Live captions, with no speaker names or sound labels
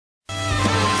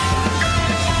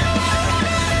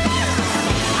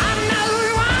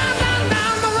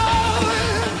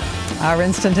Our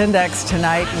Instant Index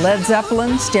tonight, Led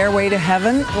Zeppelin, Stairway to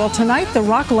Heaven. Well, tonight the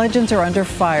rock legends are under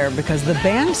fire because the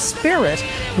band Spirit,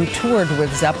 who toured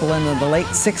with Zeppelin in the late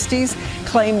 60s,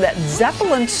 claim that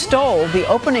Zeppelin stole the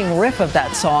opening riff of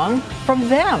that song from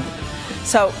them.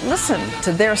 So listen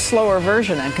to their slower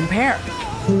version and compare.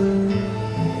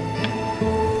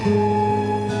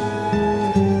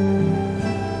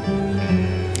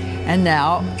 And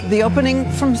now, the opening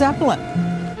from Zeppelin.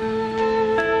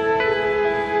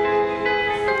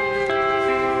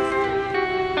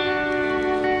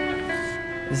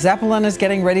 Zeppelin is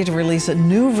getting ready to release a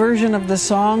new version of the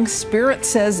song. Spirit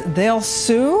says they'll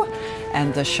sue,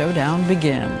 and the showdown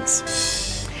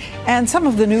begins. And some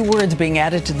of the new words being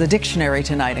added to the dictionary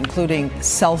tonight, including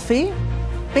selfie,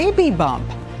 baby bump,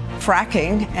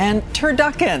 fracking, and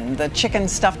turducken, the chicken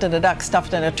stuffed in a duck,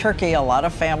 stuffed in a turkey a lot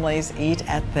of families eat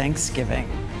at Thanksgiving.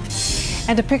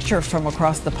 And a picture from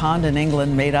across the pond in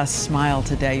England made us smile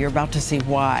today. You're about to see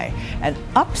why. An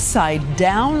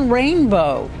upside-down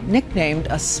rainbow, nicknamed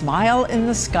a smile in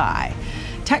the sky.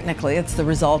 Technically, it's the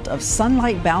result of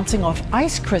sunlight bouncing off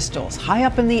ice crystals high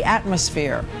up in the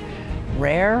atmosphere.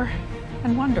 Rare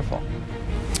and wonderful.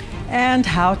 And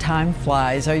how time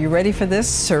flies. Are you ready for this?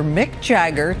 Sir Mick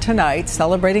Jagger tonight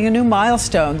celebrating a new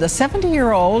milestone. The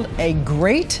 70-year-old, a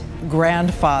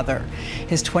great-grandfather.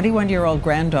 His 21-year-old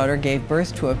granddaughter gave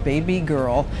birth to a baby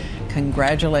girl.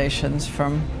 Congratulations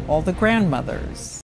from all the grandmothers.